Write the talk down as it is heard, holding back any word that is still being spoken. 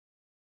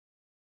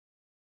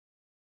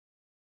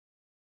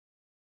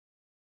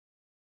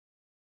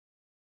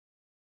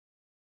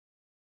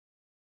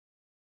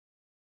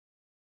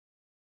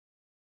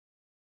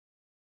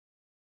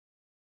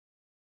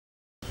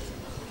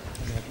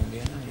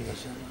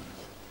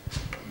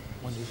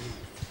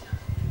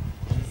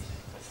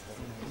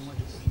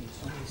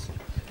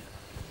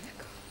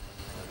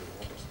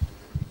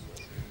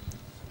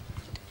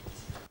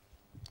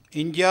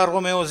India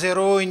Romeo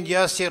 0,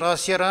 India Sierra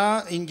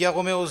Sierra, India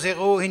Romeo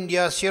 0,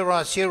 India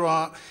Sierra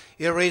Sierra,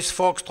 erase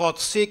Foxtrot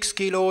 6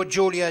 Kilo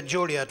Juliet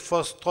Juliet,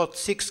 Foxtrot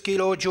 6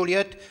 Kilo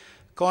Juliet,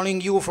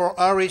 calling you for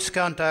iris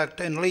contact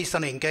and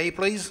listening, okay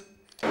please?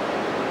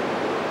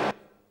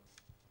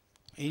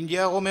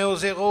 India Romeo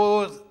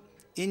 0,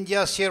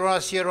 India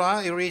Sierra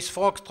Sierra, erase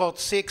Foxtrot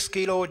 6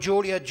 Kilo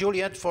Juliet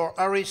Juliet for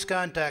iris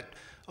contact.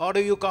 How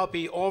do you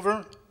copy?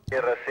 Over?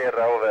 Sierra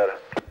Sierra, over.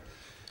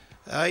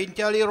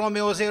 Italy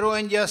Romeo 0,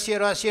 India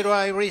Sierra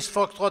Sierra, Iris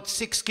Foxtrot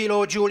 6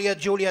 Kilo Juliet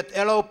Juliet.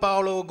 Hello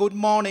Paolo, good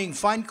morning,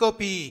 fine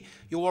copy.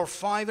 You are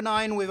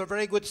 5'9" with a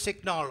very good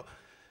signal.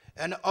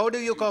 And how do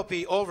you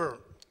copy? Over.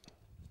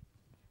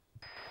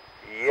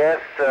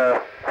 Yes,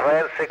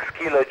 France 6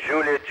 Kilo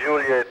Juliet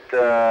Juliet.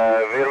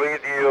 We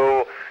read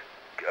you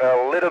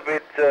a little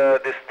bit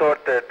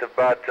distorted,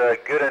 but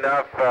good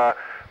enough.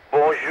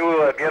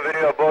 Bonjour,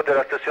 bienvenue à bord de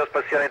la Station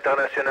Spatiale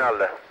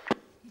Internationale.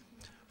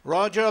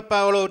 Roger,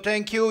 Paolo,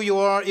 thank you. You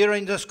are here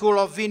in the school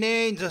of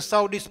Vinay, in the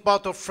southeast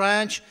part of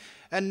France.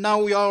 And now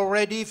we are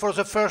ready for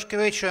the first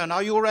question.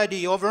 Are you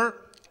ready? Over.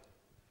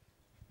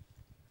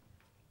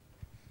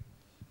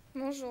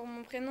 Bonjour,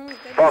 mon prénom est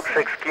Alicia. Fox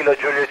 6 Kilo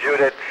Juliet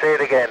Juliet, say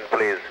it again,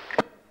 please.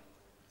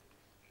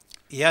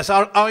 Yes,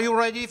 are you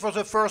ready for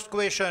the first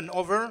question?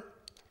 Over.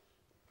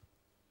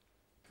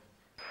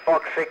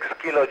 Fox 6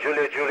 Kilo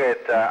Juliet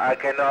Juliet, I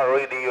cannot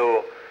read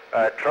you.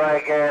 Try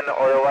again,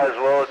 otherwise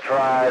we'll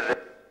try the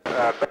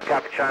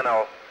backup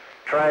channel.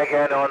 Try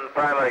again on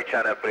primary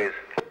channel, please.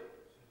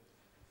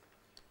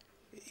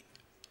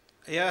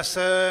 Yes,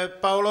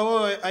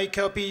 Paolo, I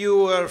copy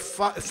you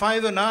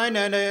 5'9",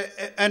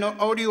 and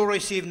how do you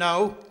receive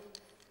now?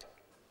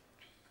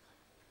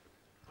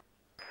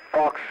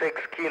 Fox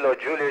 6 Kilo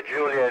Juliet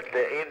Juliet,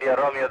 India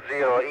Romeo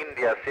 0,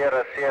 India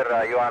Sierra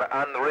Sierra, you are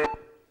unread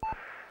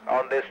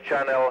on this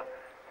channel.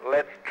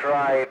 Let's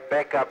try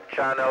backup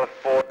channel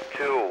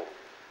 42.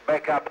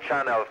 Backup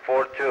channel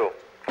 42.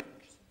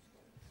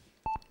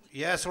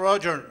 Yes,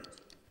 Roger.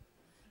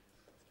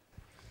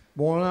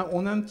 Bon,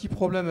 on a un petit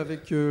problème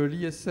avec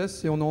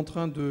l'ISS et on est en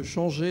train de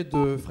changer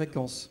de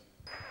fréquence.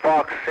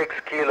 Fox 6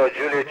 Kilo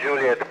Juliet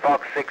Juliet,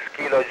 Fox 6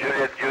 Kilo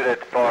Juliet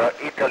Juliet for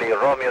Italy,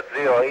 Romeo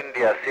 0,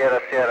 India, Sierra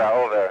Sierra,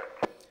 over.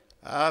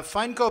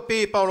 Fine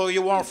copy, Paolo,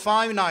 you are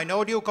 5'9".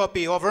 How do you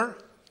copy? Over.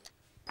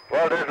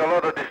 Well, there's a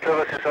lot of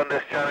disturbances on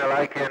this channel.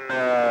 I can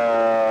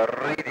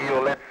read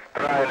you.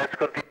 Let's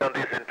continue on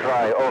this and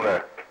try,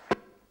 over.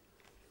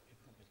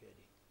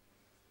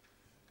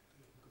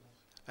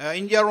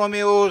 India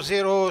Romeo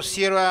 0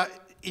 Sierra,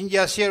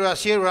 India Sierra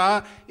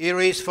Sierra,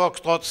 Iris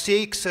Foxtrot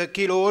 6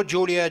 Kilo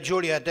Juliet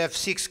Juliet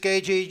F6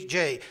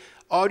 KGJ.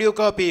 Audio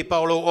copy,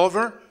 Paolo,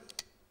 over.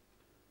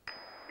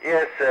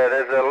 Yes,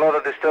 there's a lot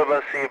of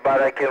disturbance,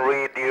 but I can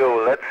read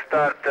you. Let's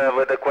start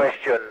with the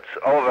questions,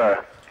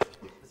 over.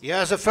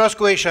 Yes, the first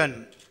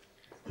question.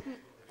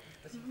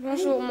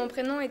 Bonjour, mon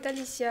prénom est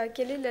Alicia.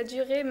 Quelle est la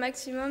durée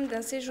maximum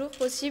d'un séjour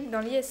possible dans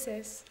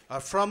l'ISS?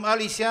 From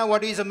Alicia,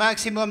 what is the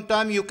maximum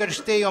time you can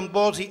stay on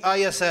board the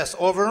ISS?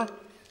 Over.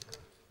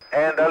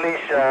 And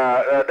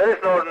Alicia, there is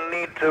no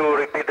need to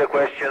repeat the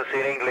questions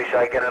in English.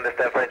 I can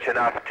understand French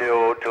enough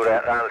to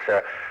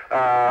answer.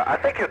 I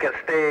think you can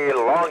stay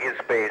long in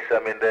space. I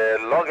mean, the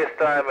longest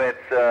time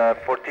it's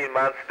 14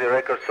 months, the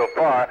record so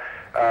far.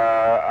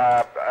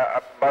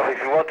 But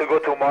if you want to go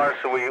to Mars,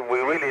 we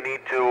really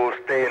need to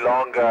stay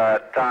long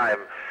time,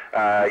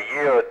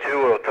 year or 2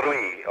 or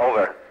 3,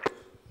 over.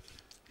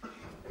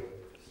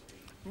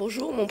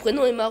 Bonjour, mon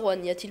prénom est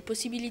Marwan. Y a-t-il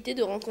possibilité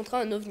de rencontrer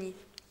un ovni?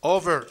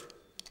 Over.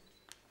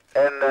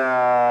 And,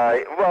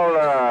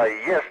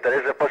 yes, there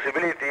is a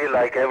possibility,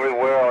 like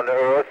everywhere on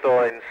Earth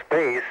or in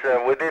space.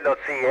 We did not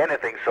see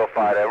anything so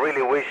far. I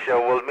really wish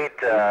we'll meet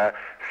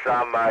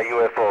some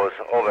UFOs,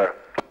 over.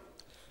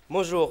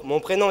 Bonjour, mon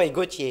prénom est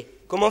Gauthier.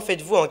 Comment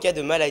faites-vous en cas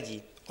de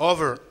maladie?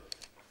 Over.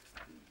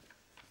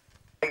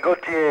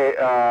 Gauthier,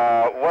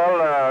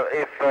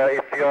 if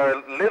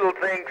your little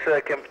things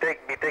can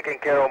be taken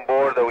care on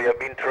board, we have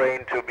been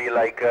trained to be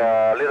like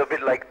a little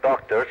bit like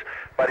doctors.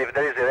 But if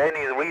there is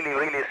any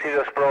really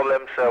serious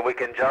problems, we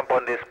can jump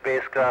on this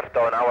spacecraft,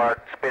 on our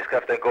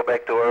spacecraft, and go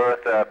back to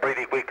Earth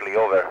pretty quickly.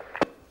 Over.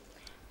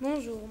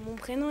 Bonjour, mon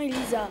prénom est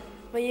Lisa.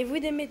 Voyez-vous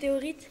des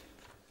météorites?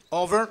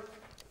 Over.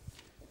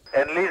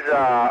 And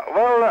Lisa,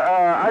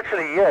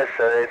 actually yes,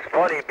 it's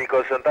funny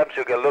because sometimes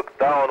you can look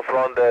down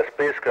from the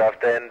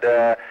spacecraft and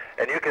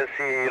you can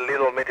see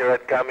little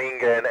meteorite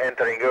coming and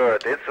entering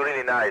Earth. It's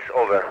really nice,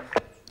 over.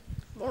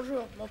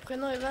 Bonjour, mon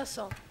prénom est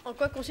Vincent. En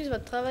quoi consiste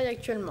votre travail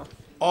actuellement?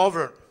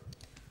 Over.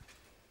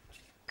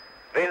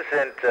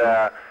 Vincent,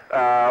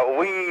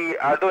 we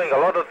are doing a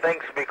lot of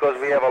things because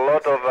we have a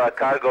lot of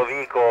cargo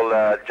vehicle.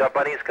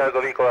 Japanese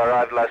cargo vehicle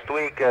arrived last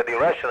week. The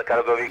Russian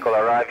cargo vehicle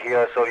arrived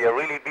here, so we are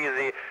really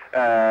busy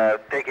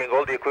taking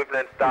all the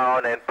equipment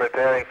down and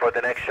preparing for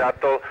the next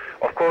shuttle.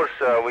 Of course,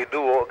 we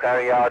do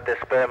carry out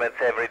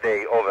experiments every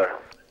day. Over.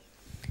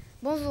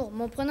 Bonjour,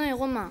 mon prénom est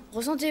Romain.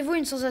 Ressentez-vous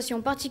une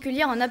sensation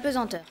particulière en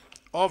apesanteur?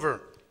 Over.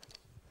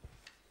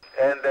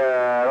 And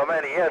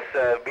Roman, yes,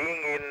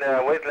 being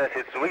in weightless,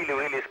 it's really,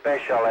 really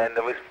special, and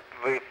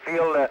we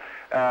feel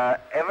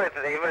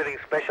everything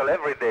special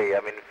every day.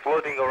 I mean,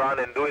 floating around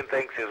and doing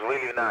things is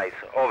really nice.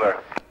 Over.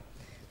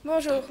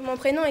 Bonjour, mon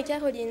prénom est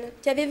Caroline.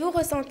 Qu'avez-vous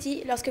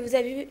ressenti lorsque vous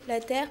avez vu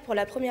la Terre pour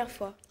la première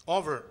fois?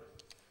 Over.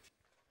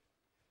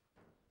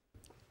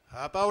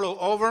 Paolo,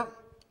 over.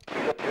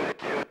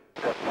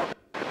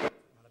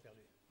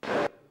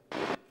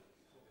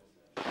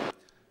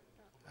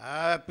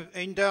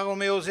 India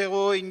Romeo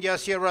 0, India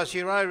Sierra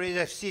Sierra,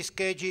 F6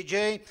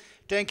 KGJ.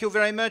 Thank you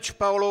very much,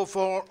 Paolo,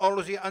 for all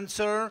of the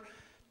answer.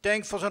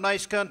 Thanks for the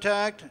nice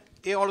contact.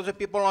 Here all of the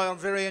people are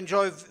very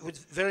enjoy with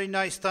very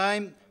nice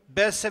time.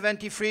 Best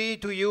 73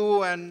 to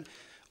you and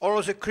all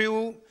of the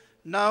crew.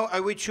 Now I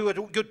wish you a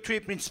good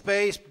trip in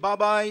space.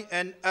 Bye-bye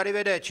and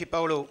arrivederci,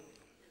 Paolo.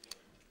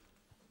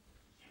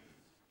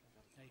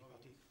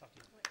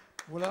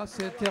 Voilà,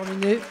 c'est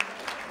terminé.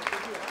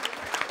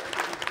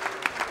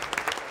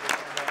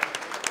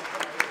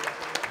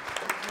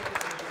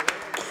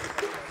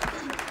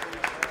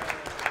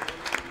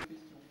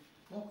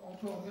 Donc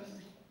encore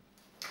merci.